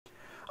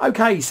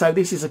Okay, so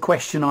this is a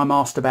question I'm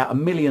asked about a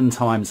million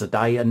times a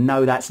day, and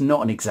no, that's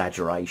not an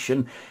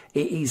exaggeration.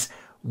 It is,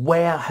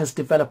 where has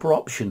developer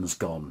options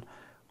gone?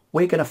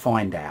 We're going to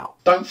find out.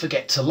 Don't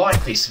forget to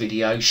like this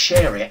video,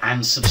 share it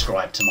and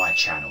subscribe to my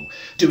channel.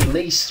 Doing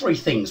these 3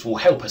 things will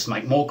help us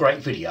make more great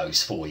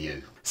videos for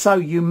you. So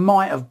you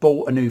might have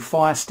bought a new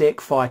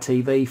Firestick, Fire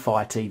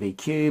TV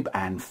Cube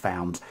and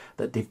found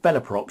that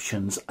developer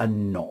options are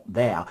not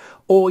there.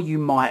 Or you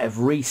might have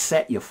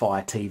reset your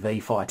Fire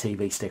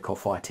TV Stick or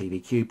Fire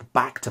TV Cube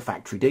back to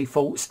factory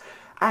defaults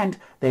and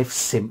they've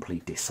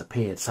simply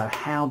disappeared. So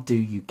how do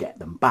you get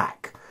them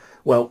back?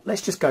 Well,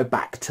 let's just go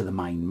back to the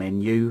main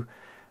menu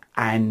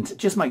and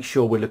just make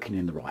sure we're looking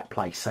in the right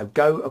place. So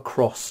go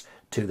across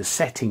to the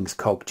settings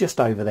cog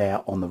just over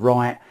there on the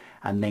right,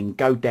 and then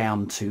go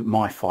down to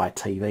My Fire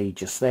TV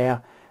just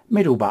there,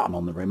 middle button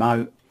on the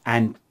remote,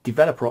 and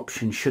developer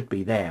options should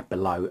be there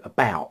below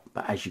About,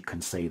 but as you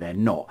can see they're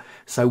not.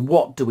 So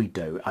what do we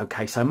do?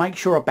 Okay, so make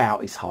sure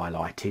About is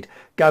highlighted,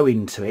 go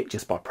into it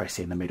just by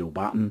pressing the middle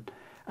button,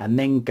 and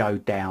then go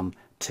down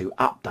to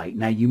Update.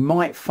 Now you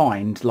might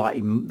find, like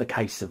in the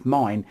case of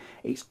mine,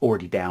 it's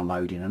already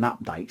downloading an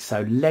update,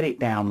 so let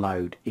it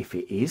download if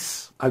it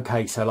is.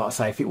 Okay, so like I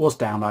say, if it was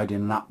downloading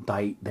an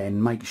update,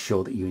 then make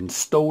sure that you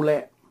install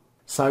it.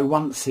 So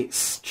once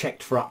it's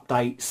checked for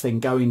updates, then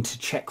go into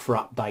check for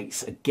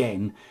updates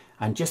again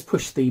and just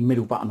push the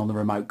middle button on the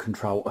remote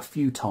control a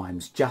few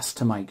times just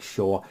to make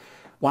sure.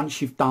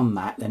 Once you've done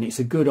that, then it's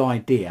a good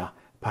idea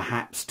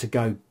perhaps to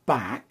go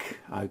back,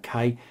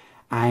 okay,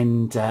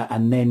 and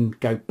then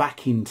go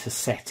back into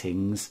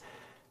settings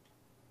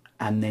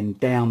and then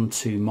down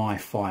to My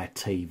Fire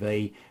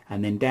TV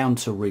and then down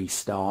to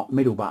restart,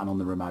 middle button on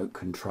the remote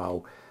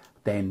control,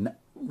 then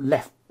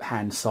left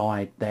hand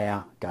side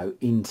there, go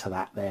into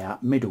that there,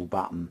 middle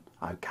button,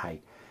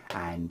 okay,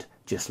 and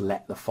just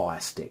let the Fire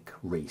Stick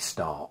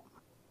restart.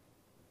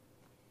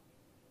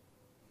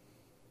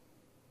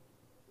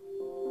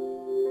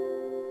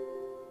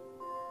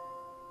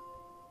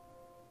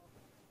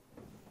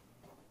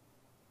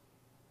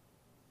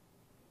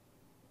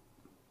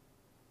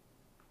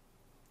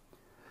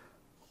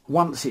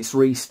 Once it's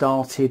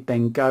restarted,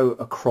 then go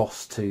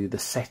across to the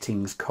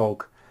settings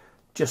cog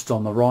just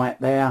on the right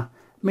there,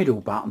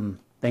 middle button,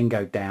 then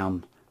go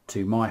down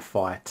to My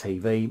Fire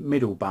TV,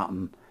 middle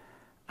button,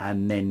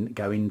 and then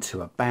go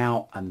into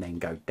About and then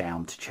go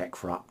down to check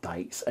for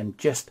updates and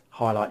just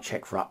highlight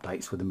check for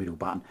updates with the middle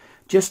button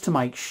just to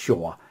make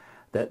sure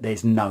that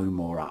there's no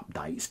more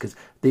updates, because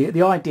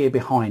the idea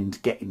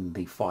behind getting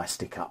the Fire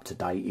Stick up to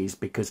date is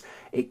because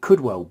it could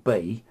well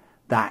be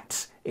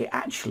that it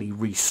actually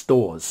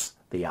restores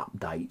the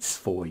updates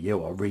for you,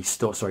 or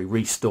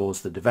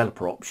restores the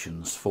developer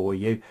options for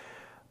you.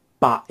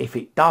 But if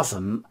it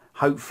doesn't,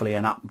 hopefully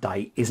an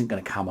update isn't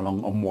going to come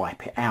along and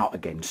wipe it out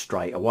again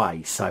straight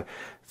away. So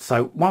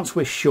once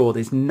we're sure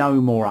there's no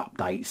more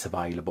updates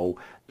available,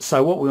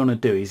 so what we want to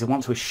do is,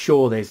 once we're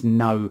sure there's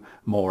no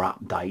more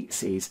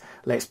updates, is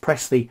let's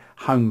press the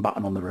home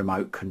button on the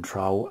remote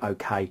control,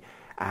 okay,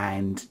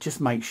 and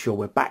just make sure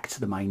we're back to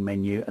the main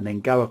menu and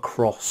then go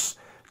across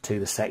to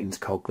the settings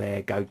cog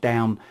there, go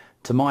down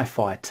to My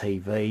Fire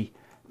TV,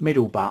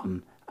 middle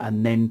button,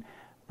 and then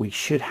we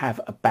should have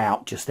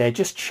About just there.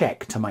 Just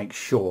check to make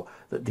sure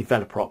that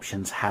developer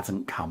options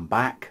hasn't come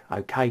back,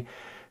 okay.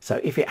 So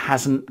if it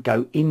hasn't,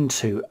 go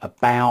into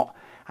About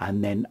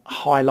and then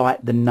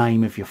highlight the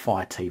name of your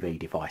Fire TV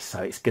device.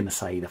 So it's going to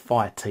say the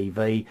Fire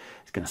TV,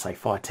 it's going to say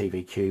Fire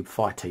TV Cube,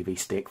 Fire TV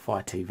Stick,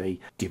 Fire TV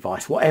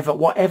device,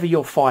 whatever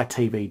your Fire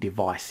TV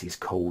device is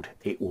called,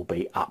 it will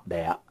be up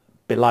there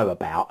below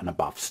About and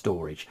above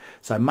Storage.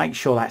 So make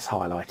sure that's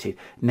highlighted.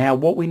 Now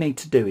what we need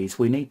to do is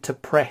we need to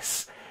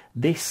press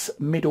this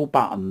middle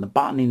button, the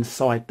button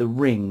inside the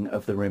ring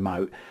of the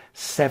remote,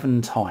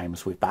 7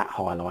 times with that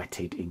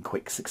highlighted in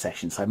quick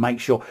succession. So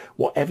make sure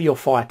whatever your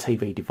Fire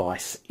TV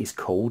device is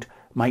called,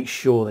 make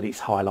sure that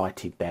it's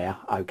highlighted there,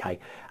 okay,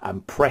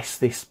 and press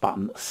this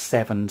button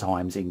 7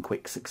 times in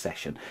quick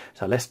succession.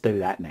 So let's do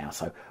that now.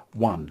 So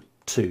 1,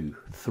 2,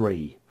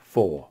 3,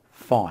 4,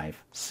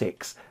 5,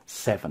 6,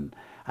 7.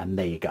 And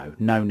there you go.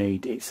 No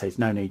need, it says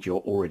no need,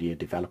 you're already a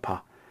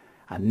developer.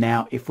 And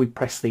now if we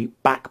press the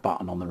back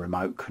button on the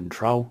remote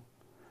control,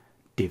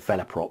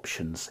 developer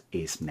options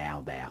is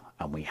now there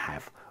and we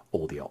have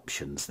all the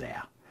options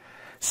there.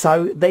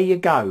 So there you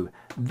go.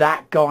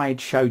 That guide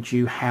showed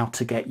you how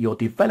to get your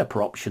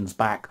developer options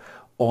back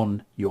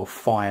on your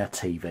Fire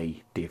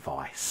TV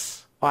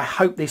device. I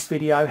hope this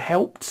video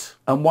helped,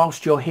 and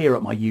whilst you're here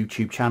at my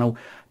YouTube channel,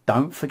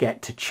 don't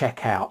forget to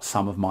check out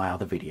some of my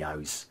other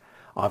videos.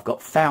 I've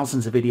got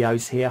thousands of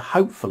videos here.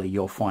 Hopefully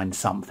you'll find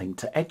something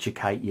to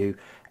educate you,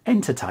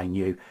 entertain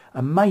you,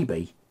 and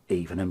maybe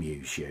even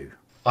amuse you.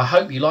 I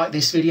hope you liked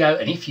this video,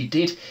 and if you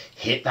did,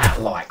 hit that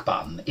like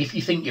button. If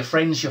you think your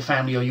friends, your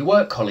family or your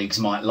work colleagues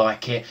might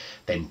like it,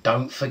 then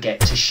don't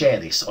forget to share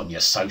this on your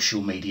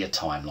social media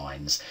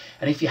timelines.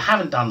 And if you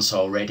haven't done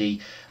so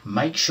already,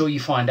 make sure you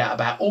find out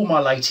about all my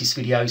latest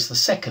videos the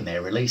second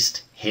they're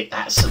released. Hit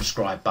that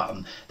subscribe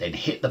button, then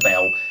hit the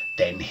bell,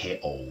 then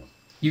hit all.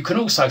 You can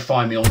also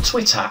find me on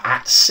Twitter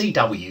at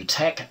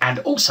CWTech and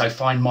also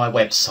find my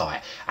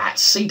website at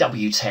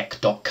cwtech.co.uk.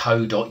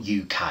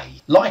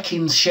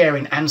 Liking,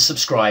 sharing and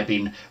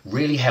subscribing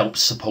really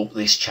helps support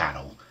this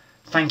channel.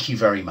 Thank you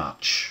very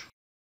much.